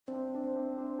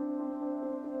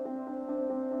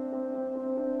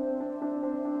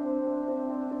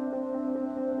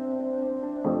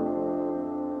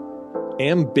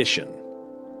Ambition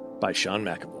by Sean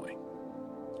McAvoy.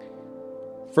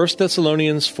 1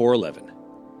 Thessalonians 4:11.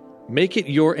 Make it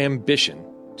your ambition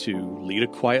to lead a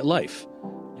quiet life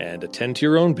and attend to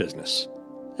your own business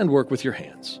and work with your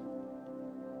hands.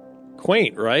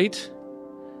 Quaint, right?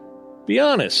 Be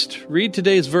honest. Read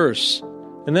today's verse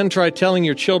and then try telling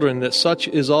your children that such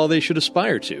is all they should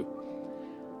aspire to.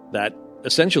 That,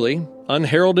 essentially,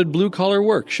 unheralded blue-collar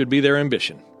work should be their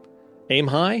ambition. Aim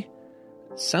high?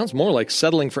 Sounds more like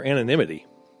settling for anonymity.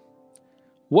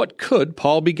 What could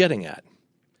Paul be getting at?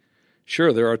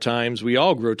 Sure, there are times we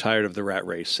all grow tired of the rat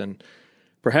race and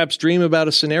perhaps dream about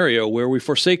a scenario where we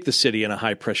forsake the city in a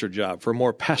high-pressure job for a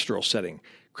more pastoral setting,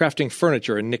 crafting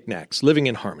furniture and knickknacks, living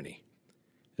in harmony.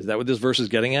 Is that what this verse is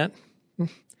getting at?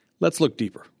 Let's look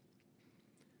deeper.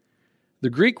 The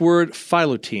Greek word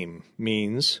philoteme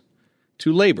means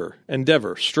to labor,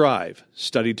 endeavor, strive,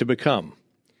 study to become.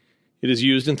 It is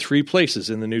used in 3 places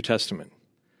in the New Testament.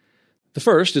 The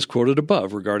first is quoted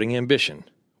above regarding ambition,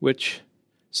 which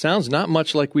sounds not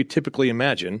much like we typically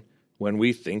imagine when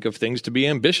we think of things to be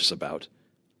ambitious about.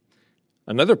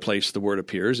 Another place the word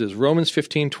appears is Romans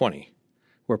 15:20,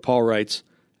 where Paul writes,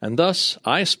 "And thus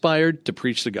I aspired to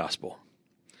preach the gospel."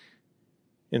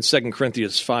 In 2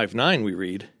 Corinthians 5:9 we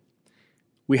read,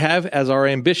 "We have as our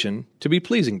ambition to be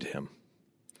pleasing to him."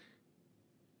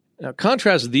 Now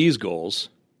contrast these goals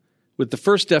with the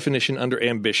first definition under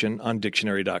ambition on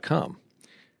dictionary.com.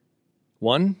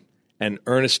 1, an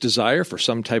earnest desire for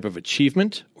some type of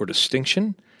achievement or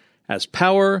distinction, as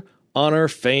power, honor,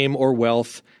 fame, or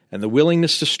wealth, and the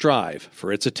willingness to strive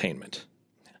for its attainment.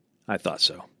 I thought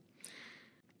so.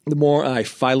 The more I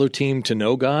philoteme to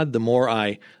know God, the more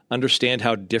I understand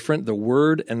how different the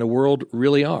Word and the world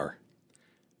really are.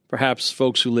 Perhaps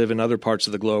folks who live in other parts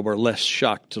of the globe are less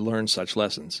shocked to learn such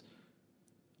lessons.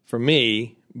 For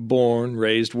me, born,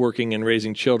 raised, working, and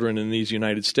raising children in these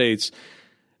United States,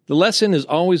 the lesson is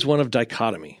always one of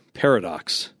dichotomy,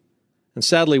 paradox, and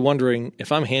sadly wondering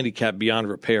if I'm handicapped beyond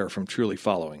repair from truly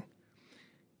following.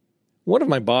 One of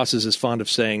my bosses is fond of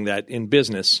saying that in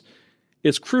business,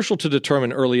 it's crucial to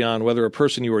determine early on whether a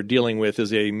person you are dealing with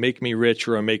is a make-me-rich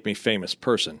or a make-me-famous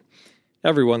person.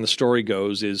 Everyone, the story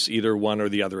goes, is either one or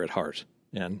the other at heart.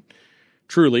 And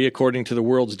truly, according to the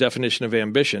world's definition of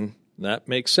ambition, that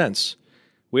makes sense.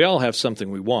 We all have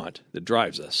something we want that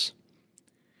drives us.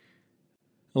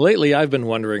 Lately, I've been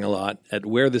wondering a lot at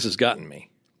where this has gotten me.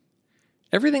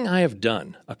 Everything I have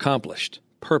done, accomplished,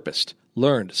 purposed,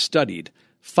 learned, studied,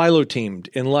 philotemed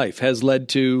in life has led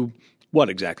to what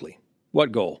exactly?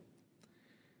 What goal?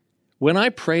 When I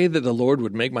pray that the Lord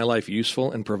would make my life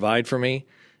useful and provide for me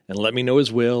and let me know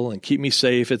His will and keep me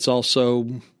safe, it's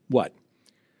also what?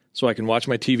 So I can watch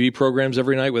my TV programs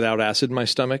every night without acid in my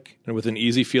stomach and with an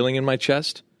easy feeling in my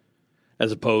chest,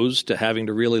 as opposed to having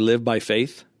to really live by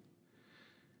faith?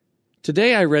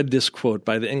 Today I read this quote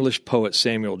by the English poet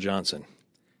Samuel Johnson.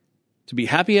 "To be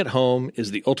happy at home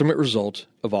is the ultimate result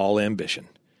of all ambition."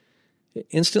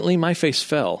 Instantly my face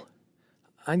fell.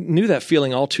 I knew that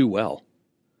feeling all too well.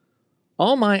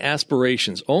 All my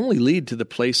aspirations only lead to the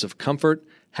place of comfort,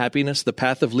 happiness, the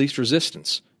path of least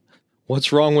resistance.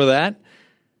 What's wrong with that?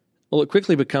 Well, it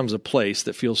quickly becomes a place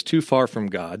that feels too far from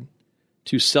God,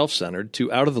 too self-centered,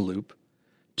 too out of the loop,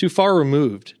 too far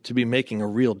removed to be making a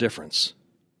real difference.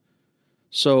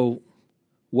 So,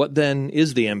 what then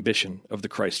is the ambition of the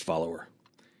Christ follower?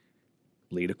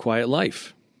 Lead a quiet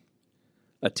life.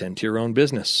 Attend to your own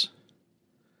business.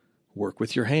 Work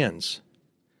with your hands.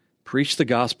 Preach the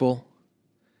gospel.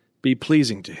 Be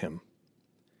pleasing to Him.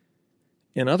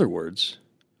 In other words,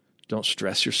 don't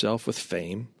stress yourself with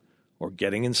fame or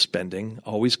getting and spending,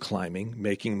 always climbing,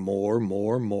 making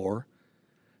more.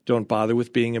 Don't bother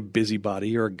with being a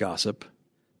busybody or a gossip.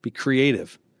 Be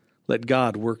creative. Let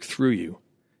God work through you.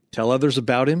 Tell others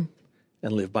about Him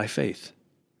and live by faith.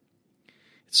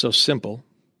 It's so simple,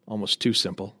 almost too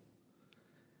simple.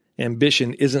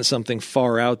 Ambition isn't something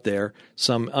far out there,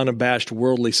 some unabashed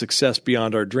worldly success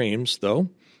beyond our dreams, though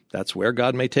that's where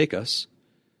God may take us.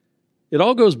 It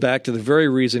all goes back to the very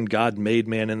reason God made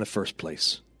man in the first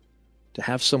place, to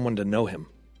have someone to know Him.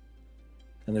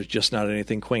 And there's just not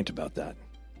anything quaint about that.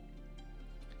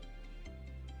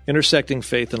 Intersecting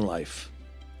faith and life.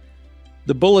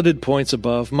 The bulleted points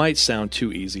above might sound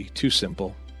too easy, too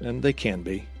simple, and they can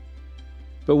be.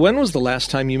 But when was the last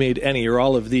time you made any or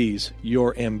all of these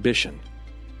your ambition?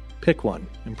 Pick one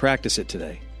and practice it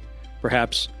today.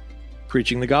 Perhaps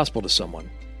preaching the gospel to someone.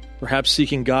 Perhaps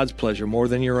seeking God's pleasure more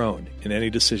than your own in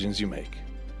any decisions you make.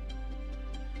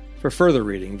 For further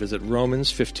reading, visit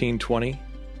Romans 15:20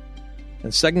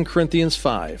 and 2 Corinthians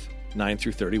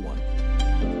 5:9-31.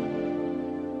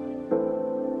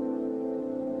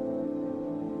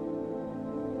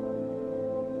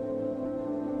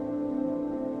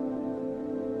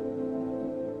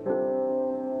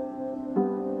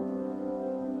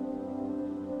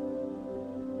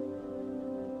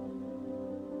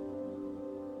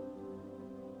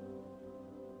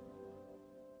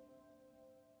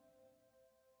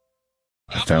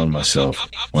 I found myself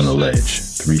on a ledge,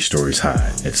 3 stories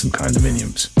high at some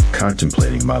condominiums,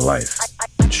 contemplating my life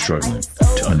and struggling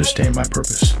to understand my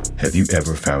purpose. Have you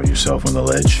ever found yourself on the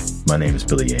ledge? My name is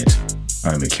Billy Yancey.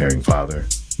 I am a caring father,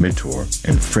 mentor,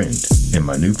 and friend. In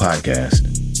my new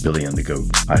podcast, Billy and the Goat,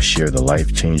 I share the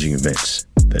life-changing events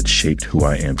that shaped who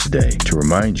I am today to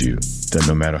remind you that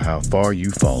no matter how far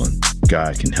you've fallen,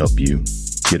 God can help you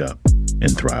get up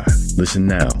and thrive. Listen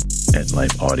now at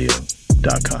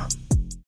lifeaudio.com.